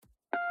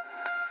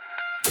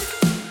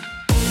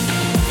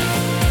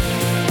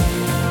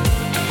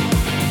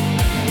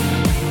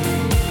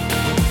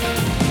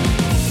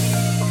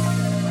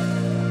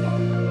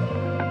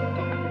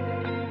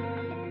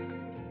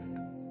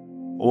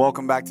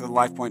welcome back to the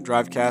LifePoint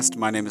Drivecast.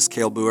 My name is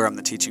Cale Boer. I'm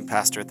the teaching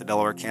pastor at the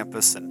Delaware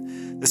campus,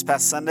 and this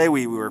past Sunday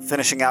we were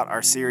finishing out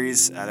our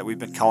series that we've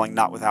been calling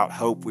Not Without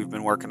Hope. We've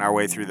been working our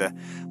way through the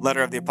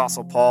letter of the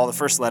Apostle Paul, the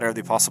first letter of the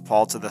Apostle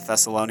Paul to the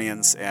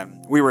Thessalonians,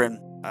 and we were in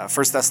 1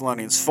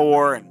 Thessalonians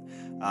 4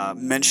 and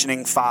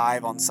mentioning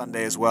 5 on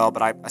Sunday as well,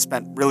 but I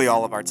spent really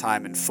all of our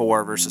time in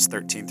 4 verses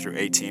 13 through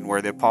 18,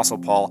 where the Apostle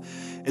Paul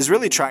is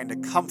really trying to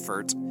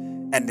comfort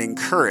and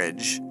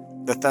encourage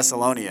the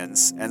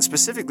Thessalonians, and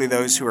specifically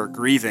those who are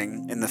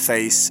grieving in the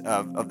face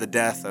of the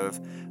death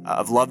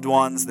of loved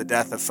ones, the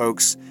death of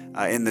folks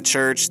in the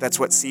church. That's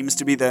what seems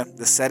to be the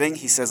setting.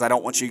 He says, I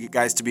don't want you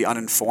guys to be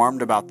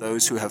uninformed about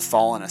those who have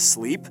fallen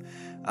asleep.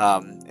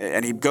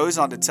 And he goes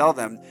on to tell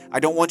them, I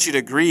don't want you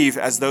to grieve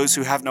as those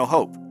who have no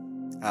hope.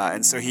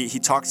 And so he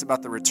talks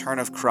about the return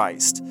of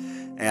Christ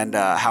and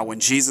how when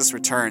Jesus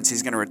returns,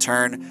 he's going to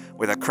return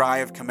with a cry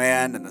of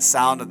command and the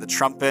sound of the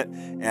trumpet,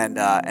 and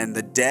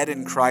the dead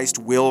in Christ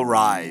will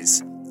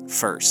rise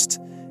first.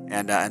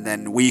 And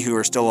then we who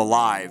are still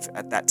alive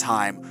at that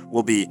time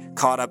will be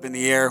caught up in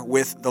the air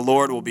with the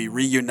Lord, will be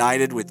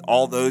reunited with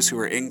all those who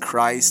are in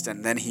Christ.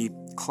 And then he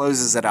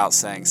closes it out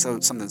saying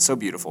something so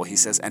beautiful. He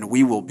says, and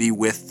we will be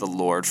with the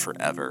Lord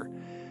forever.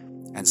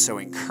 And so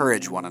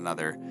encourage one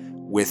another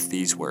with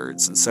these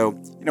words. And so,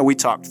 we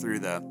talked through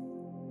the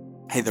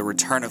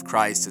return of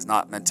Christ is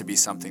not meant to be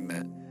something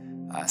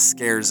that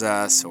scares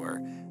us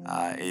or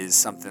is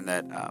something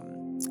that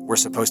we're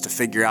supposed to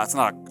figure out. It's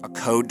not a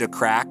code to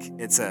crack.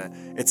 It's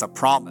a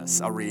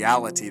promise, a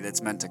reality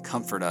that's meant to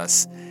comfort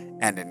us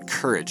and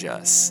encourage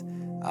us.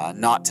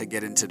 Not to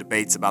get into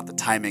debates about the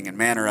timing and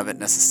manner of it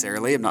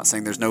necessarily. I'm not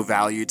saying there's no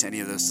value to any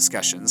of those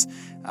discussions.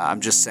 I'm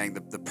just saying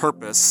that the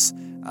purpose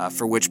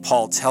for which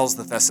Paul tells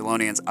the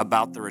Thessalonians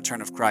about the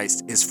return of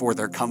Christ is for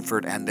their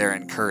comfort and their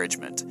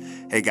encouragement.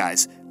 Hey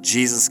guys,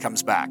 Jesus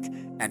comes back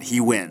and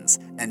he wins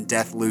and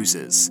death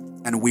loses,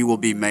 and we will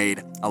be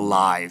made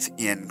alive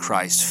in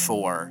Christ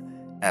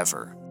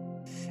forever.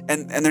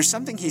 And there's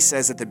something he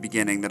says at the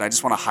beginning that I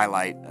just want to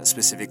highlight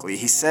specifically.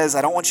 He says,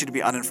 I don't want you to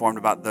be uninformed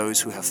about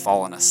those who have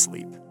fallen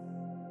asleep.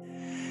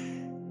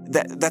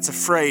 That's a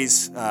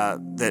phrase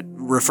that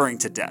referring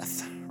to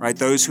death, right?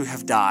 Those who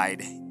have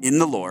died in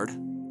the Lord,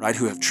 right?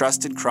 Who have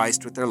trusted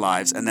Christ with their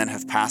lives and then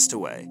have passed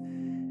away.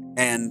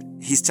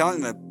 And he's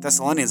telling the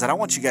Thessalonians, I don't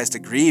want you guys to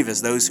grieve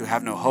as those who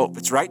have no hope.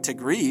 It's right to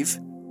grieve.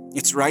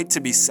 It's right to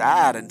be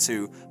sad and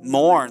to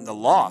mourn the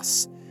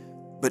loss,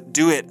 but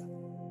do it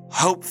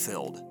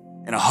hope-filled,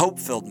 in a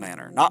hope-filled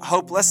manner. Not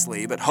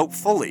hopelessly, but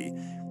hopefully,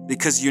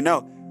 because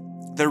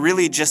they're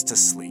really just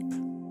asleep.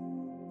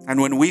 And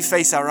when we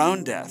face our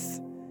own death,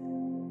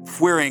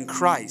 if we're in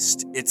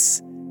Christ,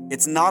 it's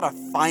not a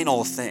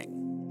final thing.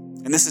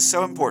 And this is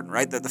so important,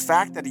 right? That the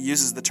fact that he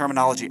uses the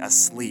terminology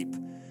asleep,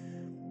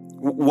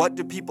 what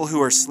do people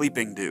who are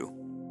sleeping do?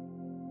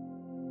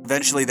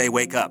 Eventually they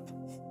wake up.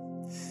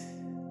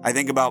 I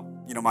think about,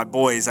 my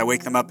boys, I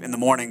wake them up in the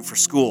morning for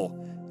school.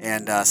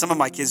 And some of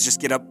my kids just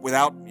get up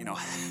without,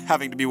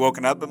 having to be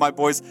woken up. But my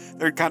boys,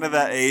 they're kind of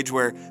that age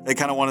where they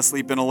kind of want to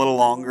sleep in a little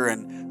longer.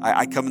 And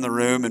I come in the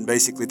room and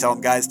basically tell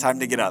them, guys,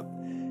 time to get up.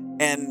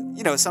 And,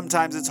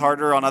 sometimes it's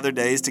harder on other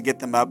days to get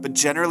them up. But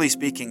generally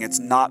speaking, it's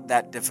not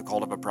that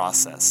difficult of a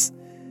process.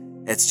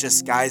 It's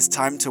just, guys,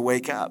 time to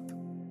wake up.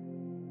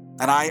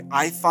 And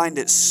I find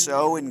it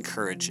so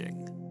encouraging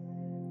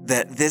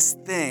that this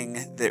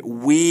thing that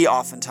we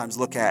oftentimes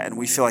look at and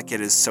we feel like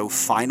it is so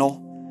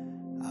final,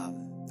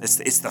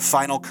 it's the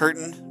final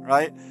curtain,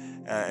 right?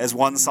 As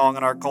one song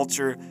in our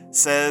culture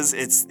says,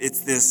 it's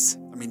this,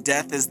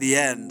 death is the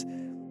end.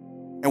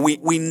 And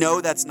we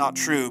know that's not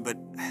true, but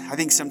I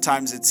think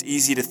sometimes it's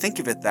easy to think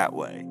of it that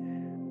way.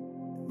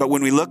 But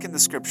when we look in the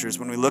scriptures,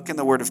 when we look in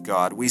the Word of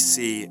God, we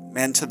see,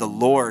 man, to the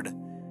Lord,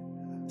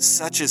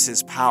 such is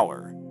his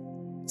power,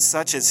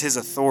 such is his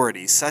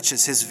authority, such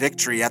is his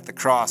victory at the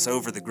cross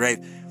over the grave,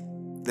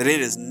 that it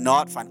is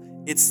not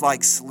final. It's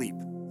like sleep.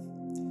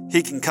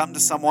 He can come to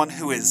someone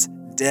who is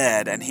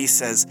dead and he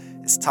says,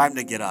 it's time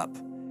to get up,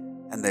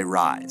 and they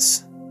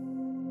rise.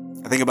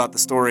 I think about the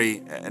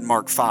story in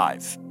Mark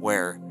 5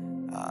 where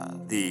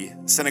the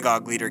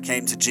synagogue leader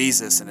came to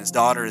Jesus and his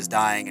daughter is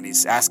dying, and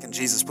he's asking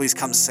Jesus, please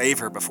come save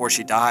her before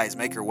she dies,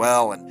 make her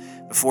well.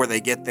 And before they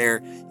get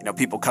there,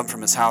 people come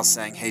from his house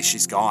saying, hey,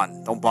 she's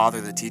gone. Don't bother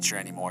the teacher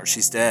anymore.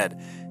 She's dead.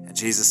 And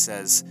Jesus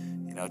says,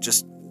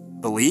 just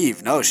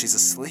believe. No, she's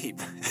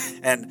asleep.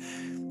 and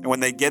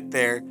when they get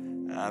there,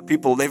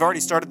 they've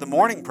already started the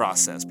mourning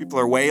process. People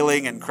are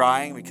wailing and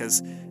crying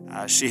because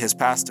she has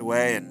passed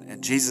away.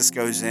 And Jesus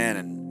goes in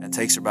and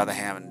takes her by the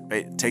hand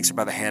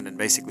and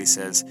basically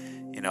says,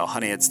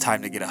 honey, it's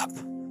time to get up.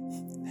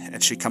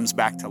 And she comes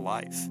back to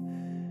life.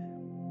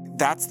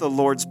 That's the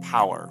Lord's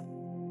power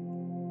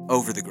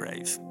over the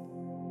grave.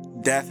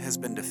 Death has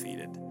been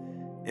defeated.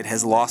 It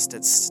has lost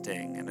its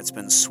sting, and it's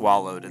been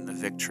swallowed in the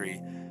victory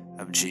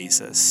of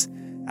Jesus.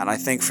 And I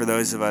think for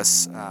those of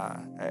us,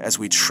 as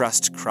we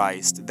trust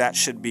Christ, that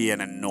should be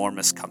an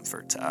enormous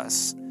comfort to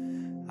us.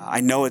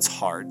 I know it's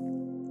hard.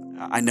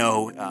 I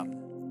know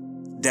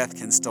death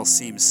can still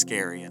seem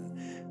scary,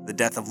 and The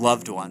death of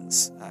loved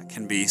ones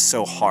can be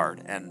so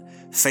hard, and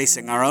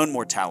facing our own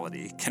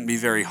mortality can be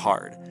very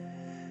hard.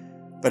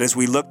 But as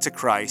we look to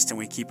Christ and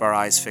we keep our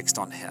eyes fixed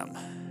on him,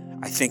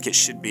 I think it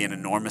should be an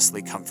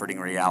enormously comforting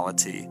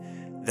reality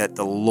that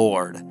the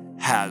Lord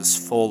has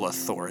full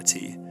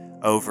authority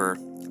over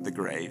the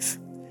grave.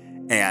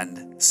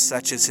 And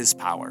such is his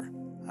power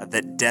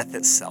that death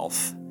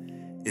itself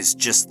is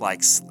just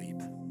like sleep.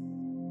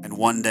 And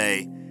one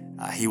day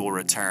he will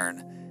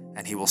return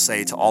and he will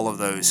say to all of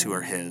those who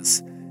are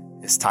his,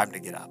 it's time to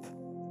get up.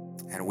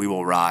 And we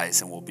will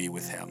rise and we'll be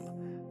with him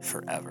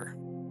forever.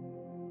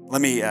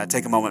 Let me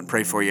take a moment and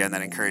pray for you and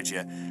then encourage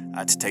you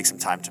to take some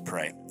time to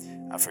pray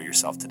for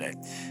yourself today.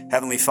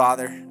 Heavenly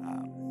Father,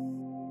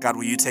 God,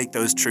 will you take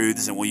those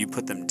truths and will you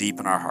put them deep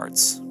in our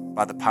hearts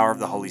by the power of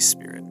the Holy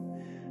Spirit?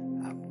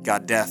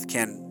 God, death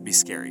can be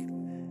scary,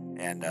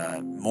 and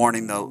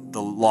mourning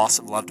the loss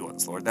of loved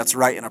ones, Lord, that's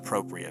right and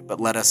appropriate, but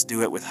let us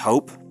do it with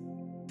hope.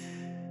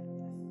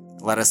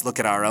 Let us look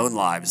at our own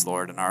lives,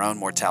 Lord, and our own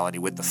mortality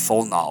with the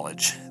full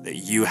knowledge that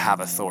you have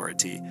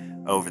authority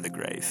over the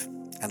grave.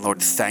 And Lord,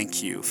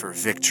 thank you for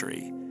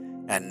victory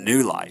and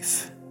new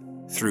life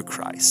through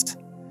Christ.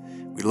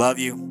 We love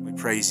you. We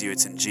praise you.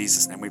 It's in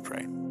Jesus' name we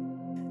pray.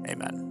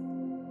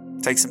 Amen.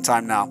 Take some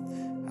time now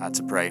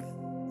to pray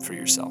for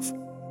yourself.